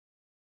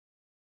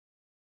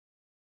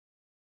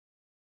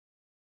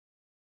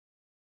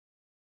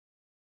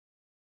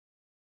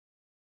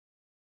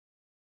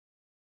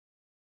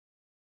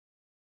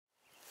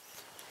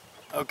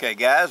Okay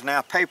guys,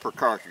 now paper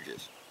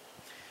cartridges.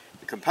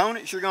 The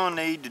components you're going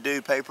to need to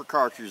do paper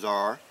cartridges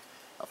are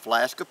a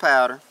flask of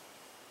powder,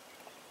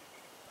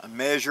 a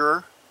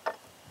measurer,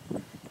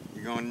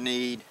 you're going to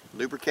need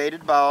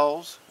lubricated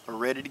balls or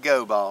ready to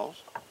go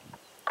balls.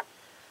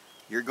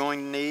 You're going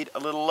to need a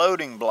little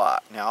loading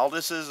block. Now all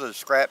this is a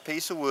scrap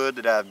piece of wood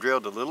that I've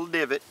drilled a little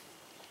divot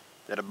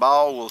that a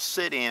ball will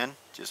sit in,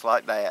 just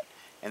like that,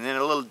 and then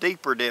a little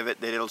deeper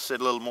divot that it'll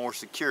sit a little more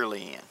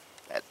securely in.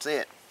 That's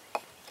it.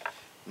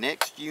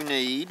 Next you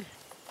need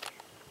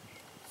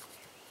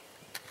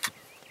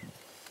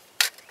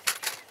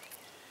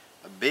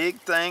a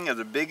big thing of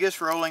the biggest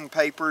rolling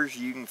papers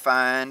you can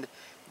find.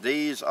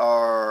 These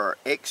are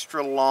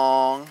extra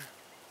long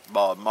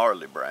Bob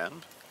Marley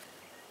brand.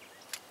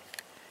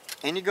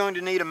 And you're going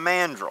to need a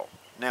mandrel.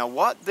 Now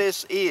what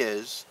this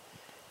is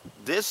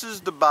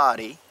the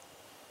body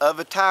of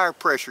a tire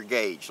pressure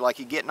gauge like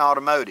you get in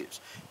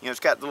automotives. You know, it's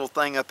got the little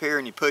thing up here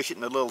and you push it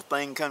and the little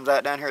thing comes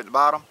out down here at the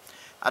bottom.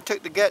 I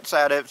took the guts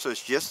out of it so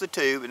it's just the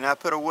tube, and I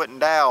put a wooden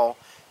dowel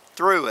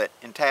through it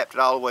and tapped it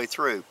all the way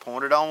through.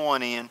 Pointed on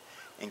one end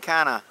and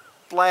kind of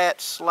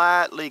flat,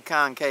 slightly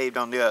concaved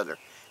on the other.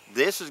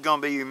 This is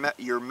going to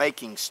be your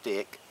making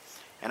stick,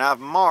 and I've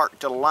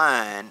marked a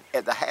line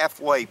at the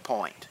halfway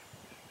point,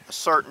 a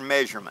certain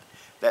measurement.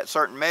 That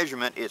certain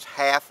measurement is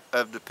half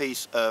of the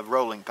piece of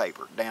rolling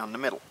paper down the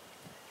middle.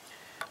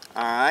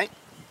 Alright.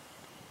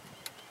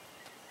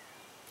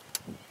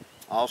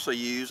 Also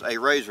use a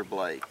razor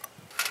blade.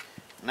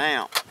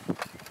 Now,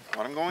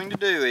 what I'm going to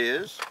do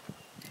is,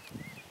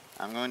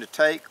 I'm going to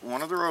take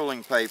one of the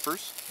rolling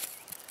papers.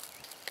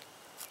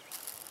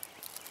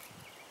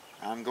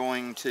 I'm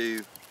going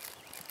to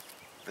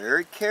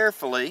very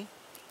carefully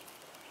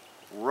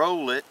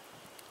roll it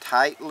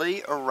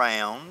tightly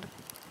around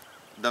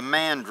the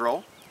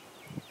mandrel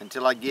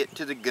until I get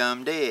to the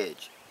gummed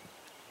edge.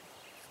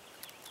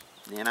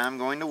 Then I'm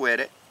going to wet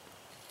it.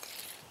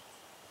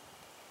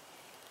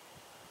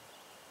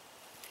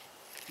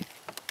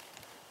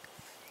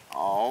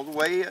 All the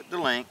way up the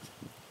length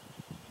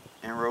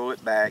and roll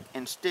it back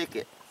and stick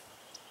it.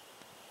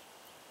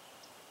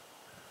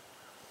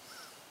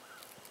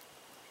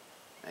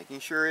 Making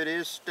sure it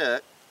is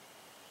stuck.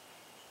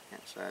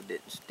 That side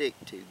didn't stick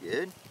too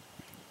good.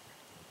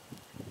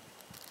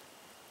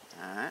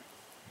 Alright.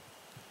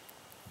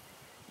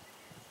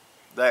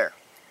 There.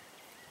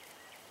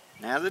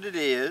 Now that it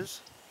is,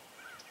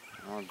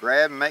 I'm going to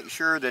grab and make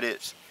sure that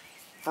it's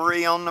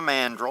free on the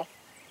mandrel.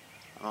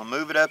 I'm going to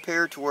move it up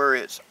here to where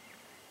it's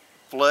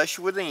flush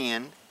with the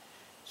end,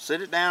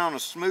 sit it down on a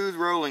smooth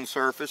rolling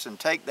surface and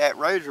take that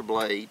razor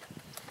blade,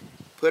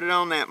 put it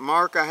on that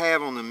mark I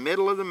have on the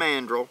middle of the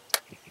mandrel,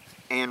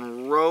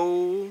 and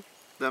roll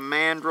the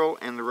mandrel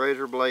and the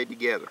razor blade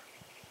together.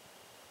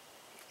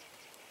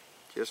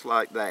 Just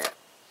like that.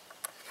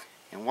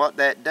 And what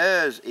that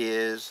does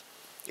is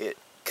it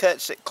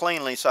cuts it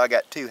cleanly, so I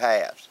got two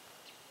halves.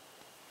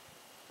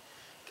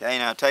 Okay,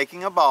 now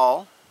taking a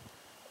ball,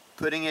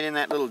 putting it in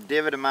that little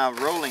divot of my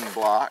rolling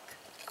block,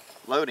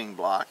 loading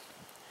block,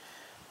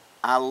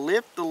 I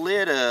lift the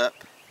lid up,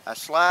 I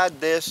slide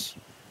this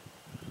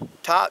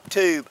top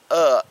tube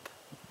up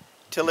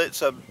till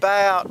it's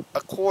about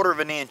 1/4 of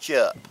an inch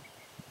up.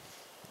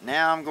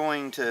 Now I'm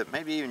going to,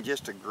 maybe even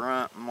just a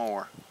grunt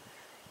more,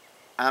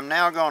 I'm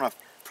now going to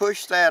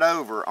push that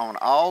over on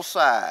all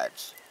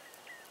sides,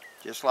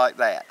 just like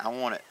that. I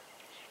want it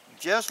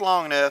just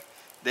long enough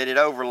that it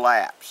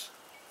overlaps.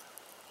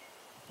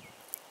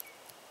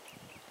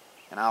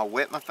 And I'll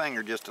wet my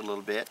finger just a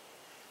little bit.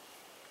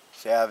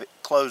 See how I've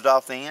closed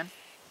off the end?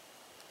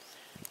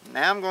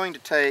 Now I'm going to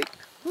take,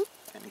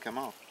 and come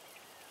off.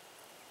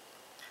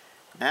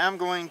 Now I'm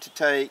going to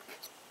take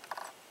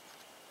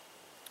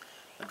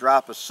a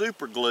drop of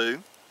super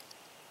glue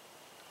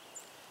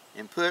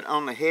and put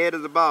on the head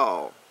of the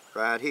ball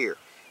right here.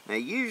 Now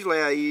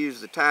usually I use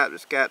the type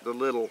that's got the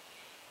little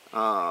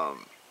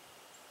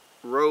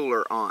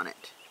roller on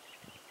it.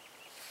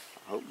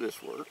 I hope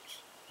this works.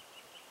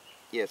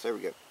 Yes, there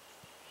we go.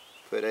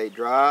 Put a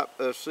drop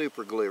of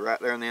super glue right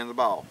there on the end of the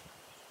ball.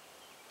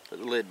 Put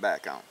the lid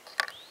back on.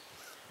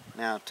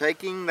 Now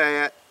taking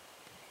that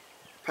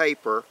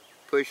paper,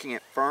 pushing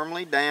it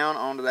firmly down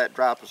onto that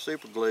drop of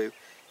super glue,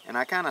 and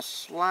I kind of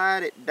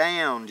slide it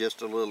down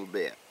just a little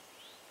bit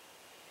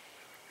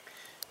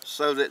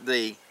so that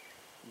the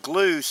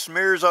glue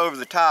smears over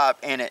the top,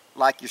 and it,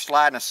 like you're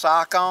sliding a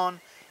sock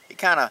on, it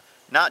kind of,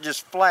 not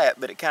just flat,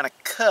 but it kind of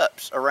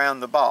cups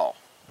around the ball.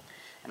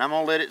 And I'm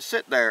going to let it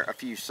sit there a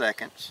few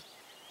seconds.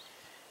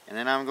 And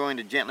then I'm going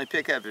to gently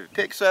pick up. If it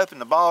picks up and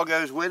the ball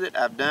goes with it,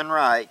 I've done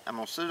right. I'm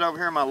going to sit it over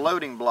here on my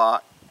loading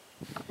block,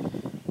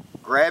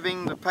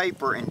 grabbing the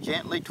paper and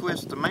gently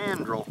twist the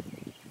mandrel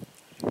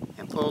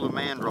and pull the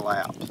mandrel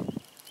out.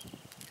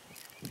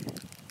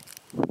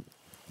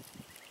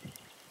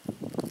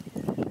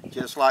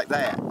 Just like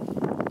that.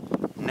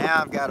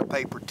 Now I've got a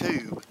paper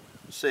tube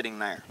sitting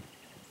there.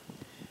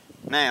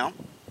 Now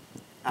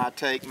I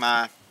take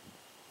my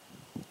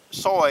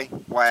soy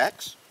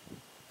wax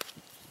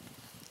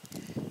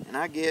and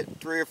I get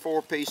 3 or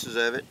 4 pieces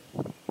of it,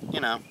 you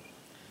know,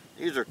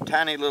 These are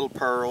tiny little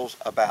pearls,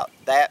 about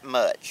that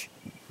much.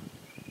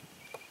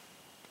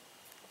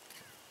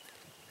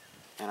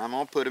 And I'm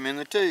going to put them in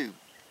the tube.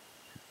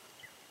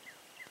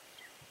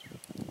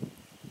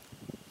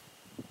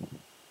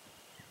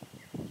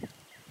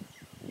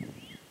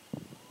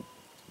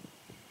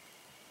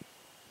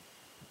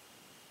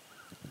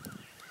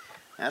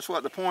 That's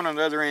what the point on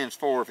the other end is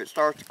for. If it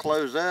starts to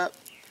close up,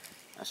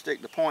 I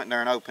stick the point there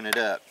and open it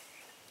up.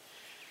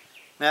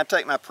 Now I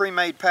take my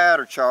pre-made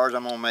powder charge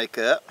I'm going to make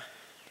up,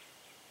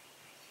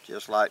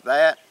 just like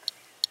that.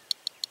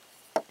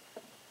 I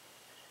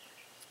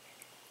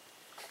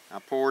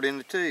pour it in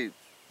the tube.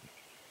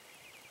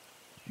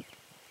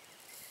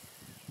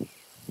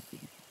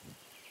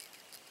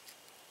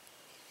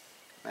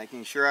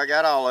 Making sure I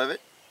got all of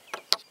it.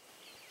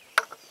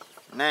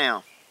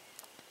 Now,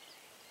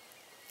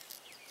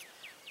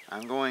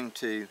 I'm going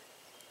to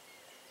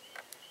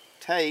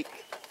take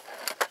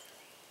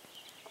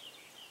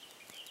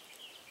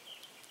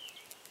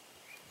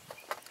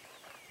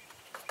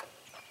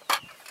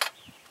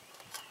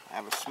I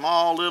have a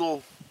small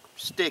little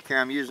stick here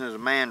I'm using as a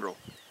mandrel.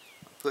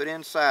 Put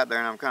inside there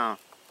and I'm going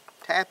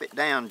to tap it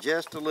down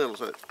just a little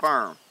so it's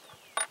firm.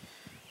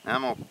 Now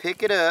I'm going to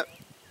pick it up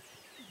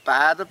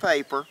by the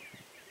paper,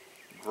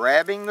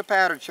 grabbing the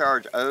powder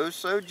charge oh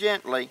so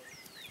gently,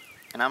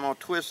 and I'm going to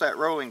twist that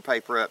rolling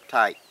paper up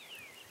tight.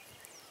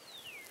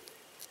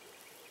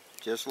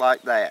 Just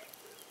like that.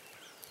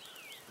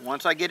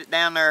 Once I get it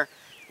down there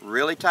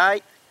really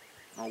tight,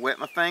 I'm going to wet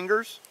my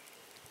fingers,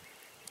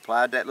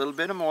 apply that little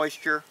bit of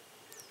moisture,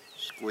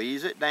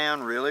 squeeze it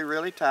down really,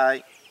 really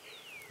tight,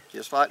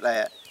 just like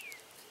that,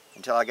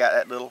 until I got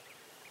that little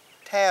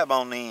tab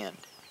on the end.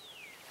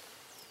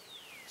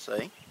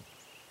 See?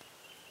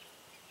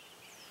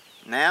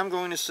 Now I'm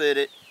going to set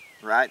it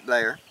right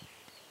there.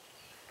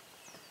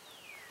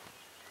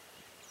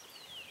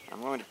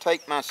 I'm going to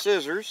take my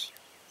scissors,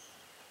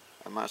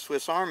 or my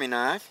Swiss Army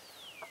knife,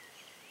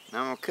 and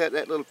I'm going to cut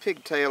that little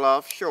pigtail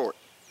off short.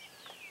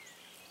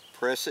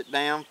 Press it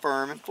down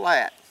firm and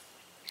flat.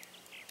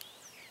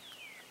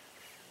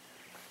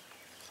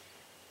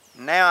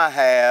 Now I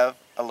have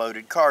a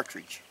loaded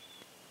cartridge.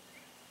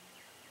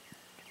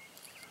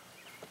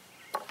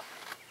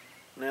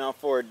 Now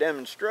for a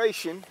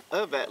demonstration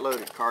of that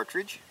loaded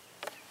cartridge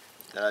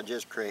that I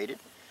just created,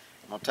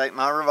 I'm going to take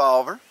my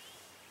revolver,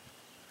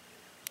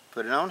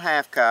 put it on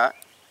half cock,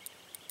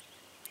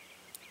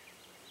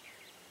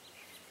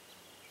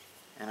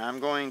 and I'm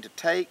going to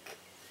take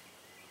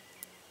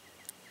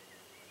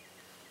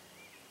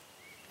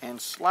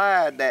and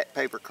slide that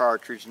paper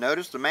cartridge.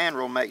 Notice the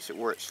mandrel makes it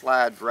where it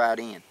slides right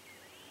in.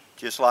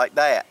 Just like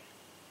that.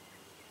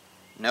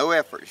 No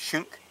effort.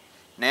 Shunk.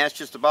 Now it's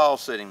just a ball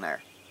sitting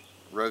there.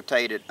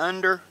 Rotate it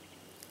under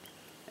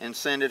and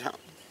send it home.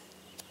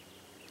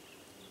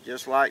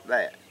 Just like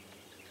that.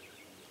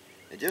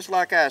 And just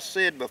like I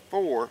said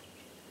before,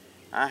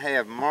 I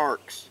have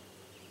marks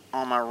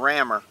on my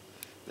rammer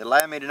that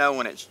allow me to know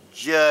when it's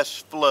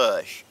just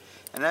flush.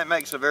 And that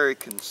makes a very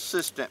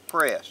consistent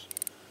press.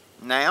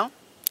 Now,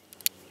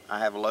 I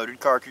have a loaded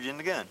cartridge in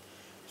the gun.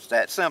 It's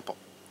that simple.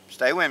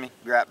 Stay with me.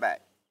 Be right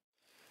back.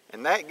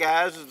 And that,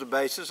 guys, is the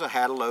basis of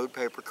how to load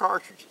paper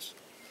cartridges.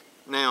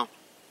 Now,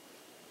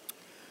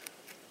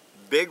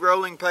 big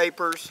rolling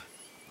papers,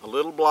 a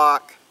little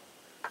block,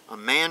 a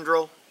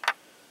mandrel,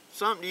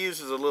 something to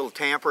use as a little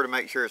tamper to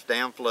make sure it's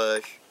down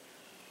flush,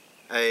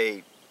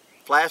 a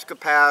flask of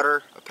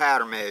powder, a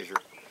powder measure,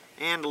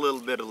 and a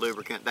little bit of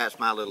lubricant. That's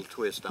my little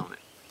twist on it.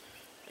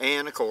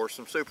 And, of course,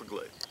 some super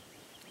glue.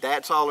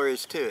 That's all there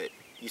is to it.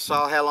 You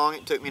saw how long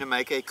it took me to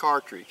make a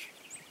cartridge.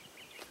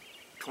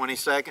 20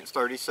 seconds,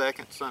 30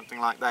 seconds, something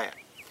like that.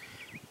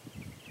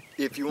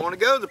 If you want to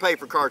go the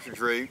paper cartridge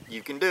route,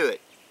 you can do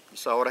it. You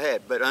saw what I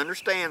had. But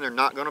understand they're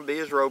not going to be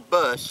as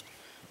robust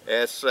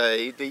as,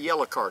 say, the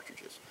yellow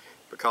cartridges,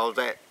 because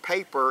that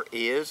paper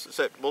is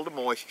susceptible to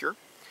moisture,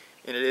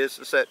 and it is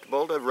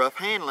susceptible to rough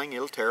handling.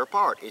 It'll tear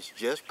apart. It's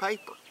just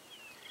paper.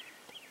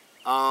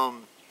 I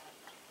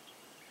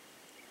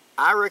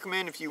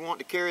recommend, if you want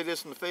to carry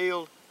this in the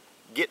field,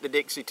 get the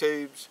Dixie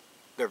tubes.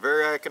 They're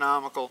very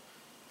economical.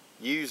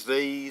 Use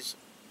these.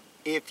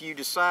 If you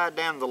decide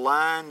down the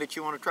line that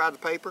you want to try the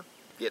paper,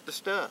 get the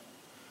stuff.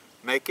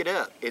 Make it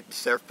up.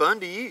 They're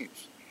fun to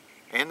use.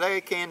 And they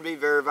can be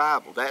very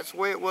viable. That's the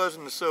way it was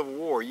in the Civil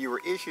War. You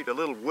were issued a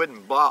little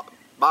wooden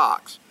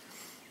box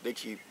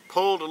that you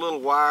pulled a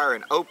little wire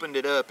and opened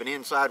it up, and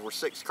inside were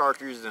 6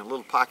 cartridges and a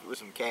little pocket with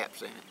some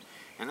caps in it.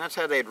 And that's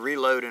how they'd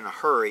reload in a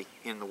hurry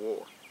in the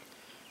war.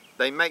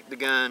 They make the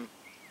gun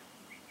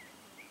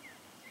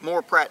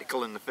more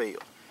practical in the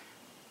field.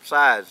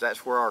 Besides,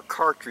 that's where our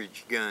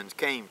cartridge guns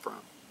came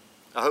from.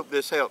 I hope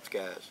this helps,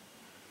 guys.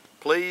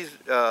 Please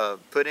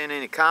put in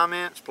any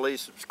comments. Please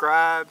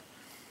subscribe.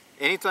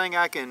 Anything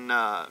I can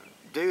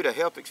do to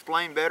help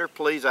explain better,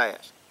 please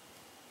ask.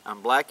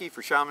 I'm Blackie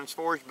for Shaman's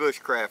Forge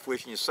Bushcraft,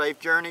 wishing you safe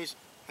journeys.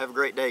 Have a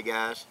great day,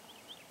 guys.